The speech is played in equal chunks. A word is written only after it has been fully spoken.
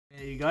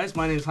Hey you guys,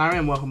 my name is Harry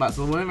and welcome back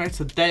to The Wimmer.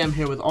 Today I'm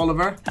here with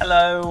Oliver.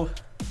 Hello.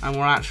 And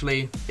we're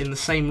actually in the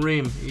same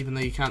room, even though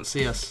you can't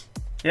see us.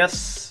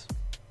 Yes,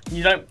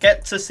 you don't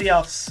get to see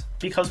us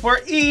because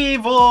we're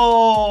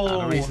evil.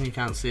 The reason you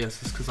can't see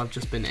us is because I've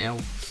just been ill,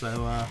 so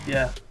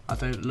yeah, I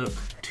don't look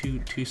too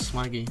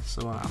swaggy,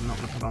 so I'm not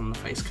going to put on the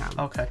face cam.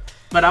 Okay.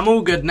 But I'm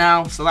all good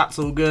now, so that's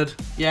all good.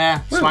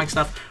 Yeah, Woo. swag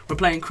stuff. We're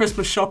playing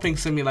Christmas Shopping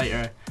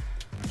Simulator.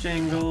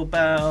 jingle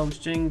bells,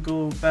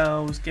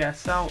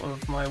 get out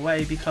of my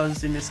way,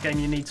 because in this game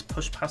you need to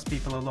push past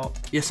people a lot.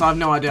 Yes, I have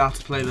no idea how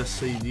to play this,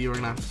 so you're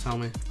going to have to tell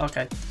me.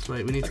 Okay. So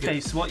wait, we need to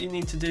Okay, so what you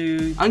need to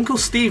do... Uncle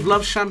Steve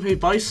loves shampoo.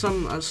 Buy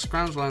some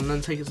scroungel and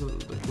then take it to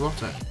the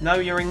grotto. No,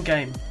 you're in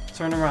game.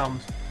 Turn around.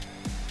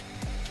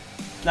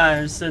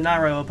 There's an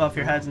arrow above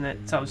your head and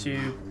it tells you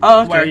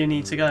where you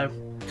need to go.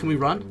 Can we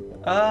run?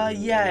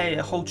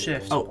 Yeah, hold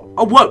shift. Oh,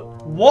 whoa!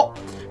 What?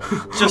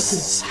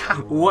 Just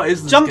what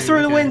is this jump game?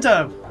 through the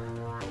window.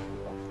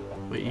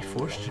 Wait, you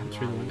forced to jump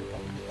through the window?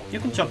 You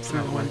can jump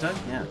through the window,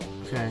 yeah.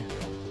 Okay.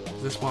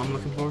 Is this what I'm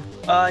looking for?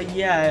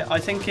 Yeah, I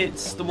think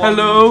it's the one...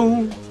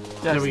 Hello! Yeah,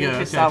 There we go,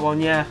 It's okay. that one,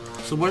 yeah.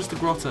 So where's the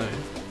grotto?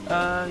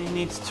 You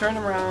need to turn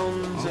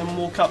around and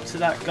walk up to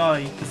that guy.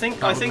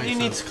 I think you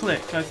need to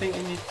click. I think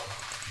you need...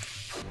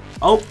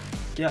 Oh!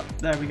 Yep,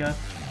 there we go.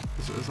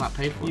 Is that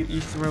paid for?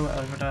 You threw it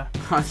over there.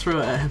 I threw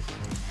it at him.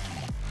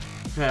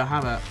 Okay, I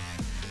have it.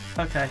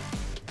 Okay.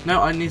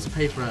 No, I need to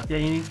pay for it. Yeah,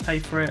 you need to pay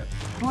for it.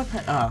 How do I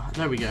pay? Ah,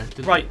 there we go.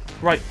 Right.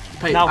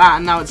 Pay. Now,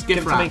 and now it's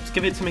gift give it to me. wrap.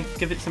 Give it to me.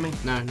 Give it to me.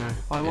 No.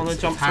 I want to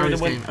It's jump through Harry's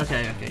the window.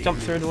 game. Okay. Jump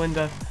through the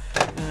window.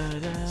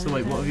 So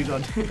wait, what have you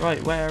got to do?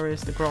 Right, where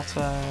is the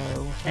grotto?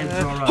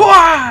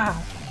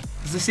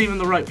 Is this even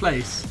the right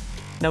place?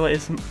 No, it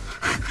isn't.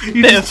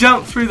 You just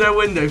jump through their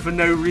window for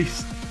no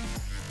reason.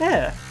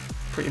 Yeah,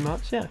 pretty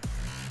much, yeah.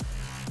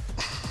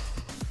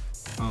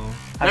 Oh.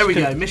 There we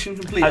go, mission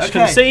complete. As you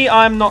can see,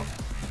 I'm not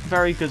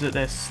very good at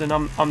this, and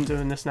I'm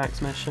doing this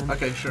next mission.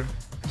 Okay, sure.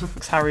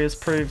 Because Harry has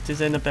proved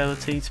his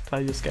inability to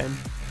play this game.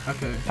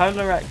 Okay.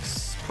 Polar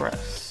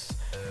Express.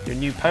 Your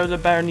new polar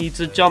bear needs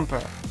a jumper.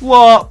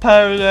 What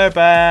polar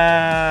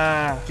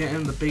bear? Get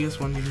him the biggest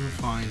one you can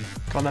find.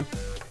 Go on then.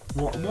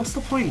 What's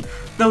the point?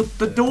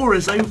 The door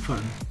is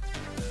open.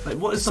 Like,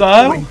 what is the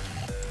point?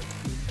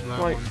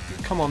 Right,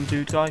 come on,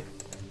 dude guy.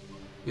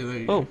 Yeah, there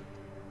you go.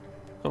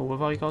 Oh,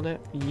 have I got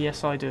it?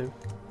 Yes, I do.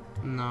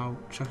 No,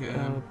 chuck it at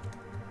him.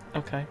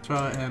 Okay.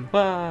 Throw it at him.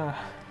 Ah,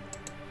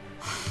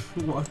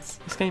 What?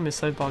 this game is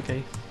so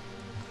buggy.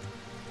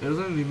 It was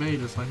only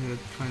made as like a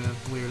kind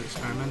of weird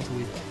experimental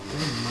game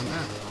like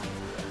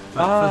that.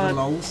 Like for the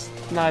lols.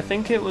 No, I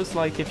think it was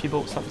like if you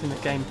bought something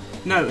at game.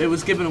 No, it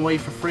was given away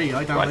for free.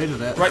 I downloaded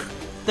it. Right.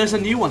 There's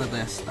a new one of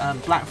this,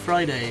 Black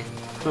Friday,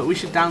 but we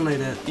should download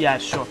it. Yeah,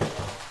 sure.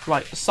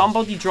 Right,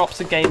 somebody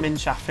drops a game in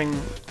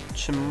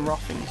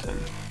Ruffington.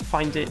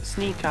 Find it,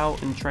 sneak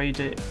out, and trade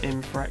it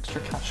in for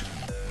extra cash.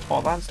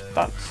 Oh, that's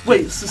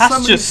Wait, so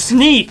that's just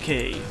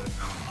sneaky.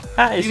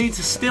 That is. You need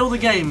to steal the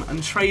game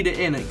and trade it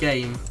in at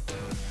game.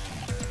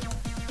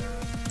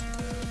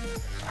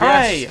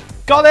 Hey, Yes.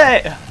 got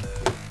it!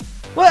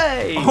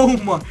 Way! Oh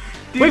my!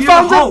 Dude, We you're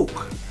found the it!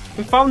 Hulk.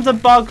 We found a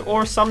bug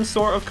or some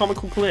sort of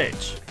comical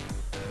glitch.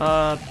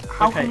 How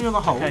come you're the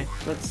Hulk? Okay,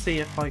 let's see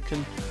if I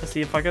can.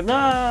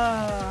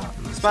 Ah!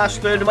 Smash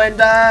through the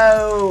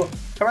window!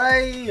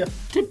 Hooray!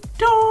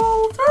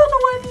 Tiptoe through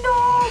the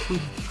window.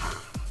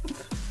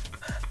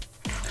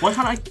 Why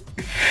can't I?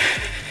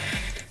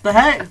 The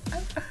heck?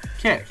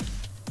 Kick.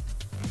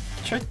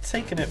 Try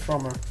taking it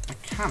from her. I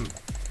can't.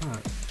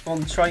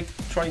 On, try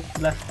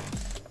left.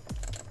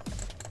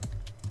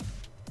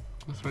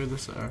 I'll throw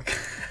this at her.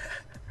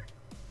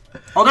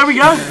 Oh, there we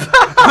go!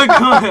 I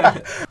got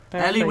it.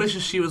 Ellie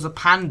wishes she was a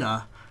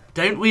panda.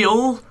 Don't we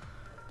all?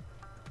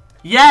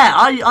 Yeah,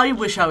 I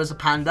wish I was a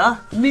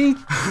panda. Me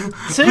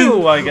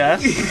too, I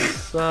guess.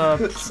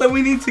 So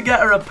we need to get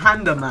her a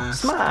panda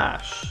mask.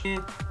 Smash!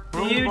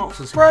 All the You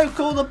boxes. broke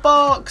all the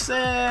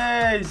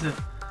boxes!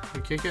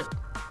 We kick it.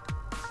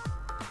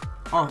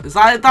 Oh, is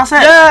that it? That's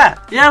it? Yeah!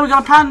 Yeah, we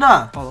got a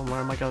panda. Hold on, where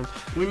am I going?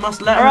 We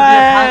must let her be a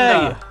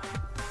Hooray! panda.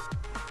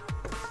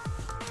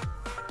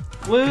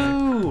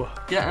 Woo!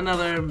 Get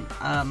another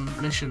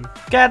mission.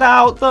 Get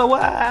out the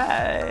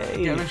way!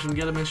 Get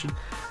a mission.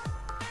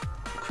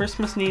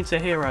 Christmas needs a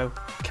hero.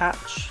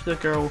 Catch the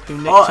girl who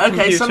nicked Oh, a okay,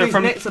 computer somebody's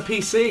from... nicked a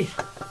PC.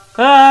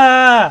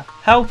 Ah!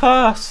 Help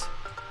us!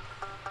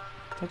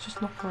 Did I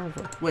just knock her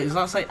over? Wait, does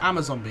that say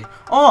Amazombie?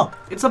 Oh,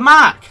 it's a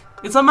Mac!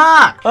 It's a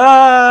Mac!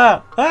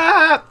 Ah!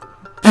 Ah!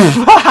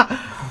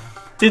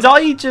 Did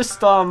I just,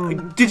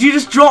 Did you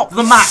just drop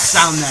the Mac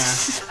down there?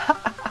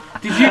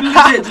 Did you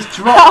legit just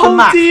drop the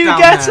Mac How do you down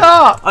get there?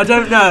 up? I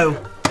don't know.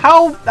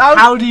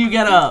 How do you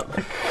get up?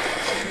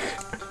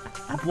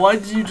 Why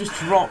did you just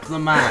drop the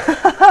Mac?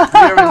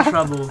 You're in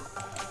trouble.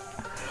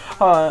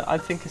 I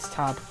think it's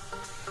tab.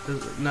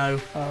 No.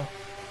 Oh.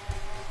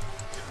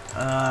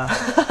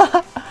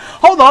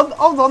 Hold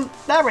on.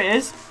 There it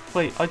is.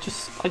 Wait, I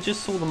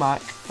just saw the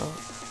Mac.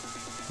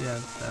 Oh. Yeah.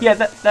 Yeah,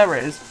 there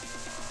it is.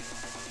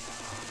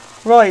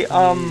 Right.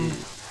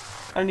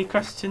 Only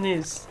question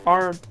is,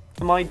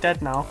 am I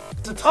dead now?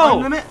 There's a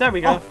time limit? There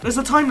we go. Oh, there's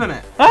a time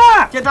limit.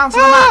 Ah! Get down to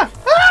the Mac.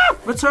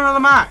 Return to the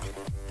Mac.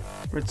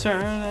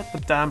 Return at the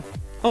dam.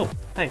 Oh,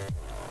 hey.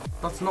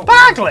 That's not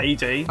Bag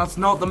lady! That's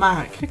not the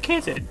Mac. You're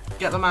kidding.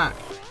 Get the Mac.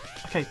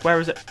 Okay, where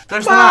is it?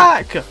 There's the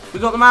Mac. Back! We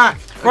got the Mac.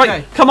 Right,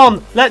 Okay. come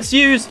on. Let's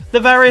use the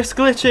various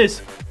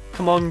glitches.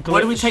 Come on, glitch.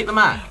 Why do we take the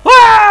Mac?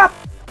 Ah!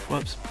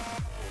 Whoops.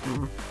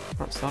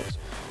 That sucks.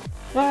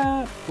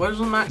 Ah. Where's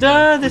the Mac?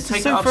 Go? This We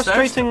is take so it upstairs?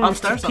 frustrating.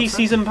 Upstairs?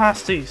 PCs and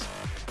pasties.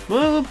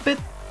 Well, bit.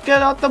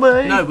 Get out the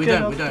way. No, we Get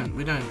don't. out. We don't.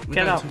 We don't. We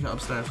Get don't out. take it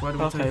upstairs. Where do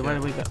we take Okay, it? where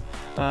do we go?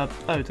 Oh,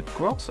 the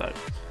grotto.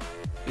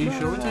 Are you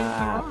sure we take it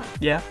right?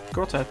 Yeah,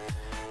 grotto.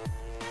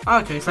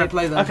 Okay, fair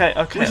play then. Okay.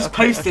 We just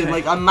posted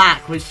like a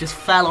Mac which just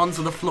fell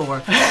onto the floor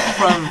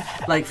from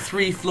like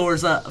 3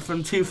 floors up,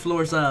 from 2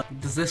 floors up.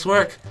 Does this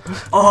work?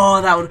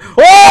 Oh, that would.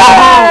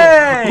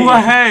 Hey!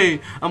 Oh, hey!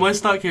 Am I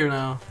stuck here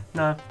now?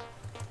 No.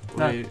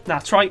 Wait. Nah,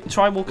 try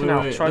walking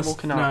out. Wait, Try let's-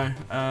 walking out.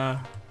 No.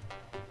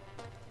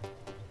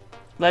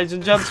 Ladies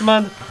and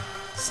gentlemen,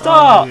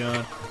 stop! Oh my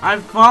God.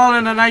 I've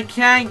fallen and I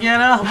can't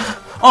get up.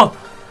 Oh!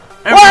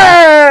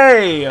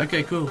 Hey!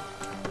 Okay, cool.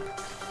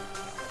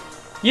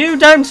 You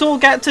don't all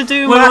get to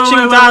do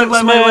matching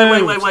dance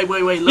moves.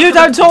 Wait. You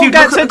don't all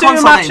get to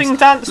do matching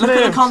dance Look at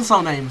the moves.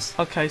 console names.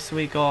 Okay, so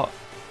we got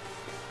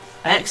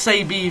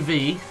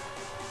XABV.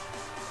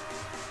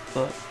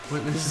 the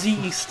Witness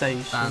Z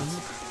station.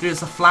 dance. Dude,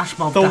 it's a flash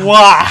mob The dance.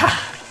 WA.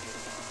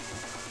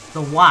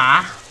 The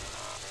WA.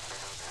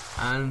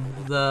 And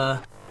the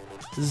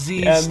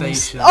Z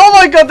station. Oh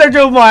my god, they're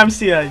doing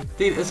YMCA.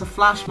 Dude, it's a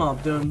flash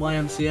mob doing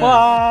YMCA.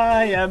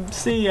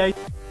 YMCA.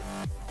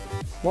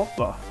 What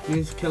the? You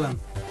need to kill him.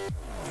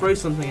 Throw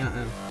something at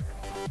him.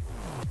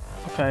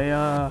 Okay,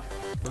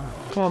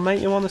 come on,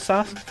 mate, you want the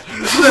sass?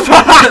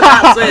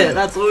 That's it.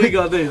 That's all we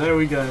gotta do. There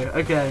we go.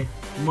 Okay.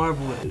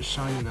 Marvel is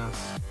shining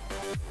us.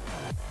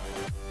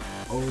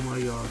 Oh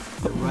my god.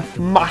 You're right.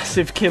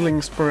 Massive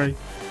killing spree.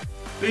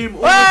 Beam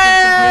all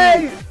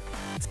Hey!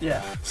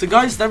 Yeah. So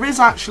guys, there is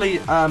actually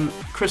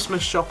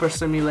Christmas Shopper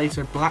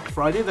Simulator Black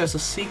Friday. There's a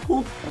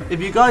sequel. If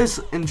you guys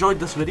enjoyed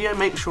this video,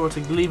 make sure to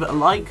leave it a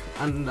like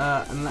and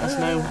let us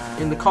know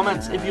in the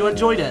comments if you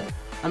enjoyed it,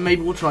 and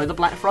maybe we'll try the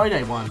Black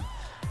Friday one.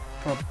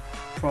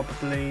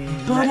 Probably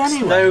But next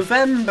anyway.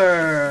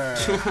 November.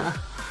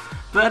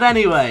 But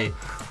anyway,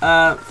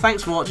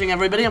 thanks for watching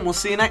everybody, and we'll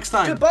see you next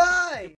time. Goodbye.